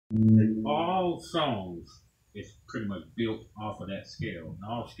All songs is pretty much built off of that scale. And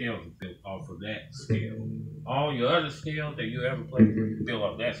all scales are built off of that scale. All your other scales that you ever played built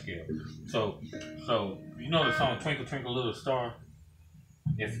off that scale. So you know the song Twinkle Twinkle Little Star?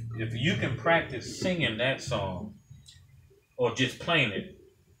 If you can practice singing that song or just playing it,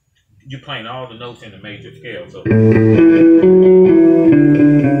 you're playing all the notes in the major scale. So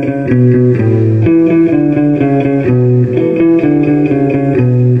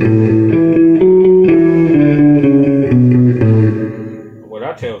what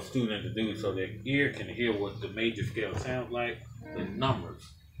I tell students to do so their ear can hear what the major scale sounds like, the numbers.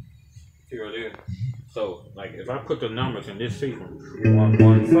 Here it is. So, like, if I put the numbers in this sequence, 1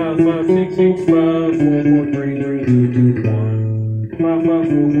 1 5 5 6 6 5 4 4 3 3 2 2 1 5 5 4 4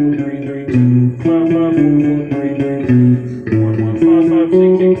 3 3 2 5 5 4 4 3 3 2 1 1 5 5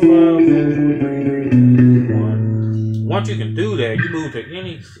 6 6 5 4 4 3 3 2 1. Once you can do that, you move to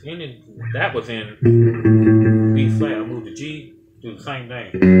any that was in B flat. I move to G, do the same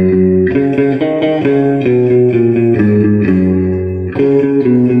thing.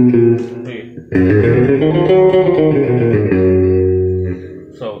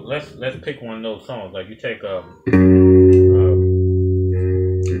 So let's pick one of those songs. Like you take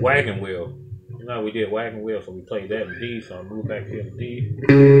Wagon Wheel. You know we did Wagon Wheel, so we played that in D. So I move back here to D.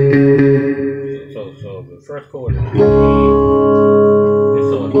 So the first chord is D. And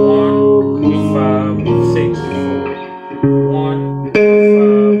so it's 1 5 6 4 1 5 6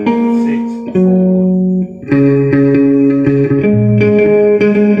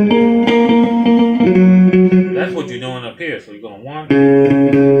 4. That's what you're doing up here. So you're going 1 5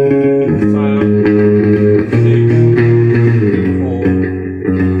 6 4.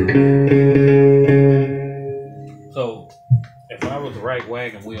 So if I was to write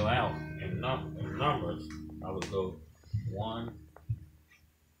Wagon Wheel out in numbers, I would go 1.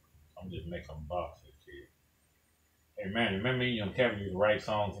 I'm just making boxes here. Hey man, remember me and Kevin used to write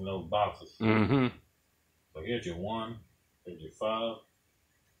songs in those boxes. Mm-hmm. So here's your 1, here's your 5,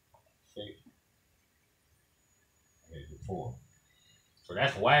 6, here's your 4. So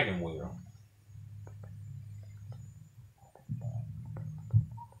that's Wagon Wheel.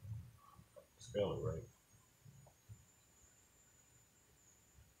 Spell it right.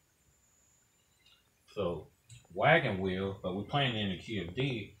 So Wagon Wheel, but we're playing in the key of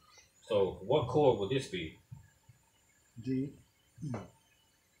D. So what chord would this be? D, E,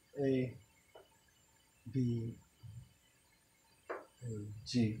 A, B, A,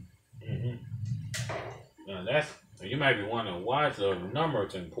 G. Now you might be wondering why is the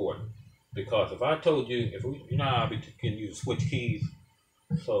numbers important? Because if I told you, you know how I can use switch keys.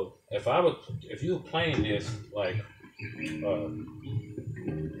 So if you were playing this like,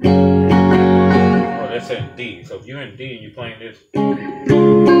 that's in D. So if you're in D and you're playing this.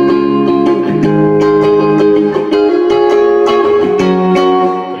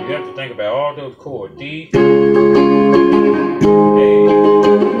 Think about all those chords: D, A, B,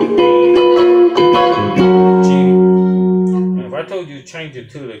 G. And if I told you to change it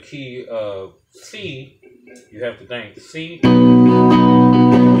to the key of C, you have to think C, G, A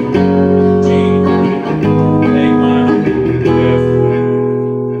minor, F.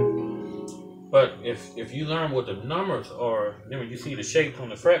 But if you learn what the numbers are, then when you see the shapes on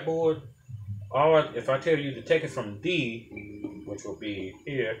the fretboard, if I tell you to take it from D, which will be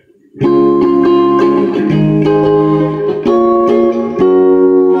here, to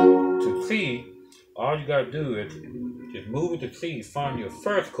C, all you gotta do is just move it to C, find your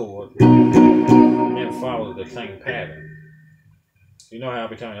first chord, and then follow the same pattern. You know how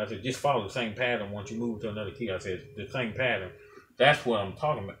every time I said just follow the same pattern once you move to another key, I said the same pattern. That's what I'm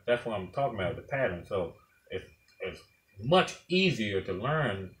talking about. That's what I'm talking about, the pattern. So it's much easier to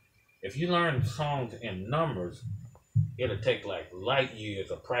learn. If you learn songs in numbers, it'll take like light years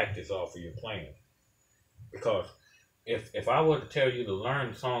of practice off of your playing. Because if I were to tell you to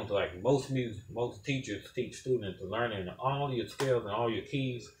learn songs like most teachers teach students to learn in all your scales and all your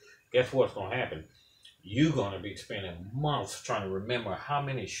keys, guess what's going to happen? You're going to be spending months trying to remember how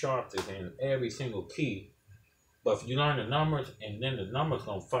many sharps is in every single key. But if you learn the numbers and then the numbers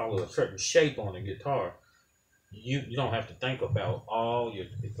going to follow a certain shape on the guitar, you don't have to think about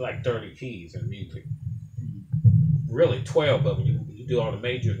it's like 30 keys in music. Really 12 of them. You do all the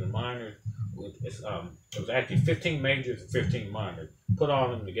majors and minors. It was actually 15 majors and 15 minors. Put all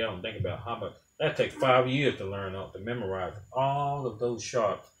of them together and think about how much. That takes 5 years to learn to memorize all of those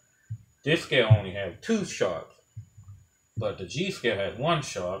sharps. This scale only has 2 sharps. But the G scale has 1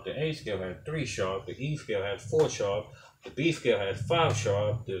 sharp, the A scale has 3 sharp, the E scale has 4 sharp, the B scale has 5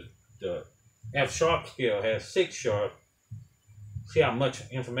 sharp, the F sharp scale has 6 sharp. See how much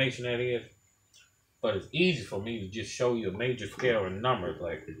information that is? But it's easy for me to just show you a major scale in numbers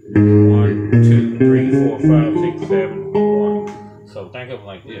like 1, 2, 3, 4, 5, 6, 7, 1. So think of it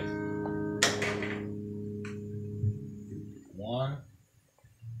like this. 1,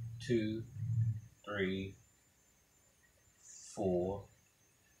 2, 3, 4,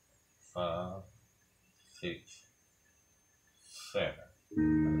 5, 6, 7. I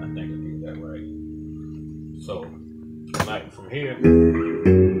think I did that right. So, like from here,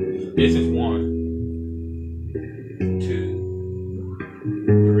 this is 1, 2,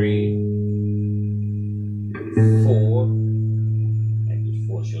 3, 4. And this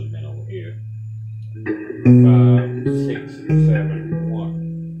 4 should have been over here. 5, 6, 7,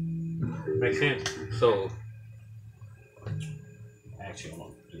 1. Make sense? So, actually, I'm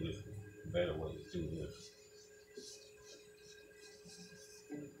going to do this a better way to do this.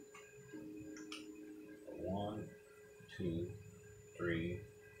 One, 2, 3,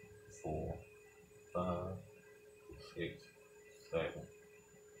 4, 5, 6, 7,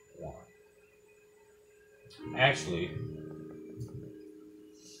 1. Actually,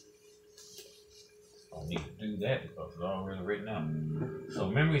 I don't need to do that because it's already written out. So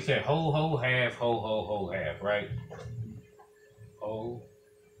remember we said whole, whole, half, whole, whole, whole, half, right? Whole,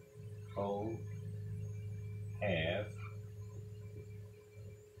 whole, half,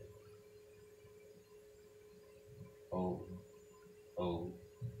 whole, whole,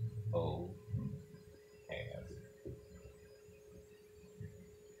 whole, half.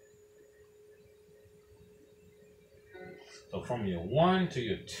 So from your 1 to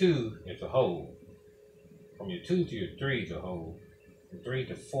your 2 is a whole. From your 2 to your 3 is a whole. From 3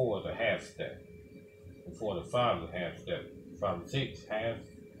 to 4 is a half step. From 4 to 5 is a half step. 5 to 6, half.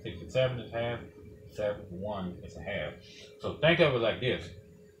 6 to 7 is half. 7 to 1 is a half. So think of it like this.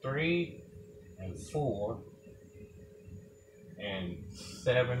 3 and 4 and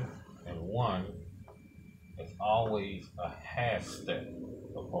 7 and 1 is always a half step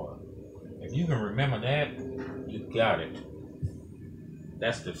apart. If you can remember that, you got it.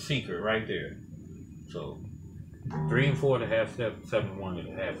 That's the secret right there. So 3 and 4 is a half step, 7 and 1 is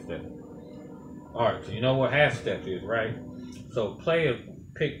a half step. Alright, so you know what half step is, right? So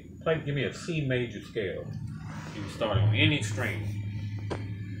give me a C major scale. You can start on any string.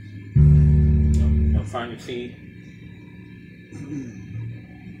 Now find your C.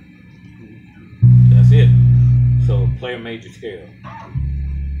 That's it. So play a major scale.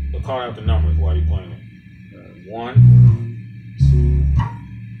 So call out the numbers while you're playing it. 1, 2,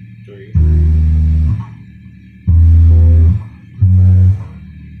 3, 4,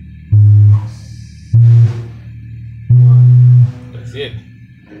 5, 6, 1. That's it.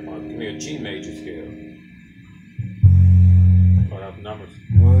 Give me a G major scale. Call out the numbers.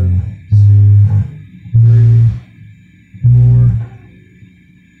 1, 2, 3, 4,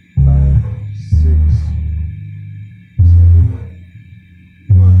 5, 6, 7,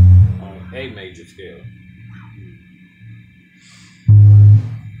 1. A major scale. 1,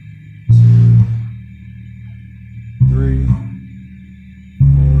 2, 3,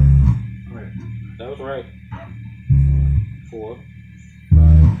 4. Right. That was right. 4.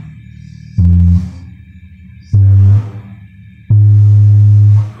 5, 6, 7.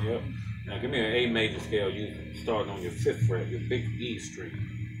 Yep. Now give me an A major scale. You starting on your 5th fret, your big E string.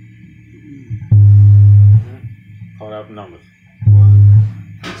 Call out the numbers.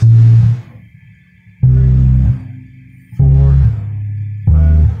 1, 2, 3, 4,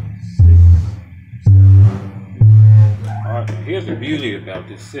 5, 6, 7. Alright, now here's the beauty about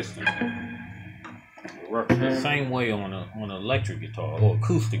this system. It works the same way on an electric guitar, or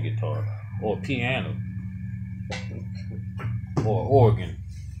acoustic guitar, or piano, or organ,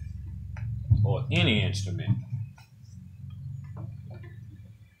 or any instrument.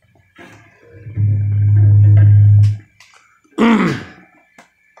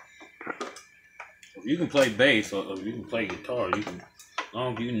 If you can play bass or if you can play guitar, you can, as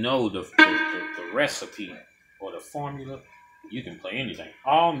long as you know the recipe or the formula, you can play anything.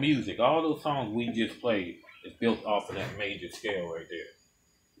 All music, all those songs we just played is built off of that major scale right there.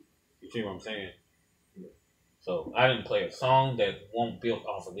 You see what I'm saying? So I didn't play a song that won't build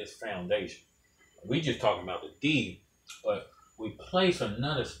off of this foundation. We just talking about the D, but we place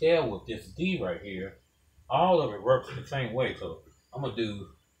another scale with this D right here. All of it works the same way. So I'm gonna do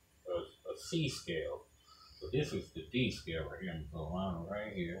a C scale. So this is the D scale right here. I'm gonna go on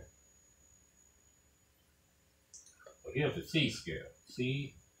right here. So here's the C scale.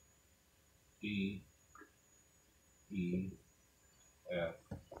 C, D, E, F,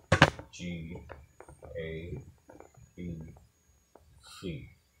 G, A, B, C.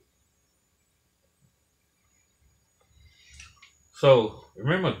 So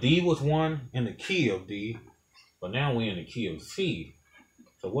remember, D was 1 in the key of D, but now we're in the key of C.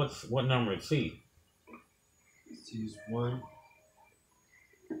 So what number is C? C is 1.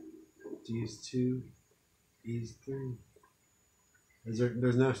 D is 2. E is 3.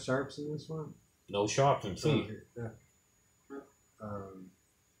 There's no sharps in this one? No sharps in C. Okay, yeah.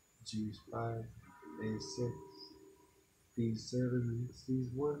 G is 5. A is 6. B is 7. C is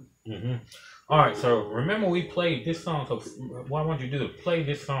 1. All right, so remember we played this song. So what I want you to do is play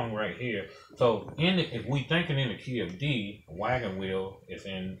this song right here. So if we thinking in the key of D, wagon wheel is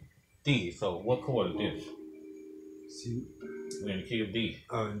in D. So what chord is this? C. We're in the key of D.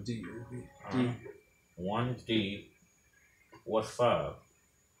 Oh, and D. D. 1 is D. What's 5?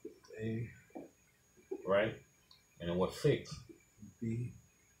 A. Right? And then what's 6? B.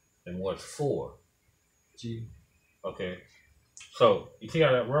 And what's 4? G. Okay. So you see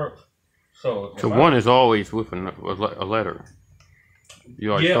how that works? So 1 is always with a letter.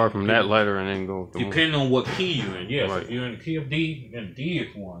 You always start from that letter and then go to depending on what key you're in. Yes, right. if you're in the key of D, then D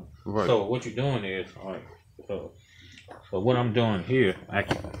is 1. Right. So what you're doing is, all right. So what I'm doing here,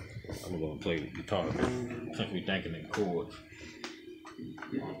 actually, I'm gonna play the guitar since we're thinking in chords.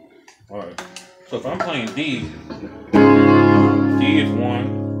 All right. So if I'm playing D, D is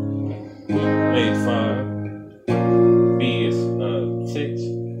 1, A is 5, B is 6,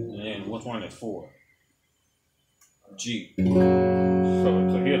 and then which one is 4? G. So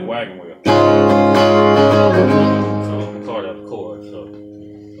here's wagon wheel. So I'm gonna call that a chord. So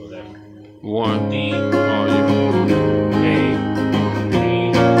that's 1 D, Oh, yeah. A, B,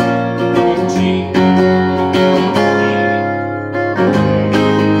 G, D,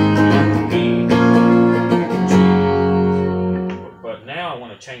 G. But now I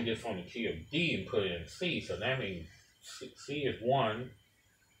want to change this from the key of D and put it in C. So that means C is 1,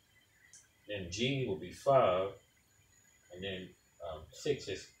 then G will be 5, and then 6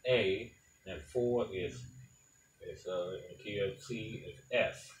 is A, and 4 is in the key of C is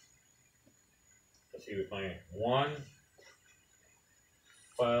F. Let's see, we're playing 1,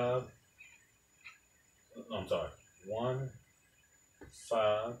 5. No, I'm sorry. 1,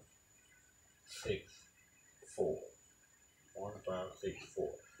 5, 6, 4. 1, 5, 6, 4.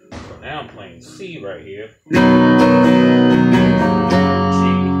 So now I'm playing C right here. G,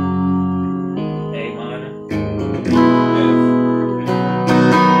 A minor, F.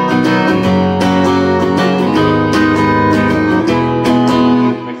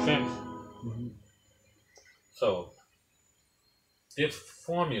 Make sense? So this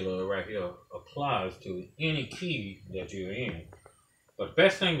formula right here applies to any key that you're in. But the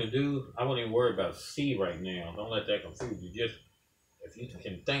best thing to do, I wouldn't even worry about C right now. Don't let that confuse you. Just if you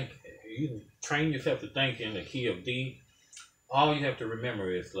can think, you can train yourself to think in the key of D. All you have to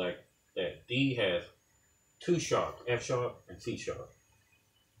remember is like that D has 2 sharps, F sharp and C sharp.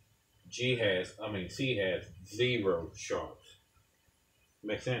 C has 0 sharps.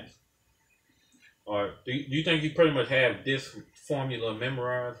 Make sense? Or do you think you pretty much have this formula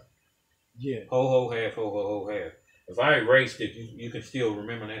memorized? Yeah. Ho ho half, ho ho ho half. If I erased it, you can still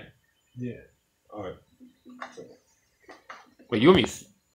remember that? Yeah. All right. But you and me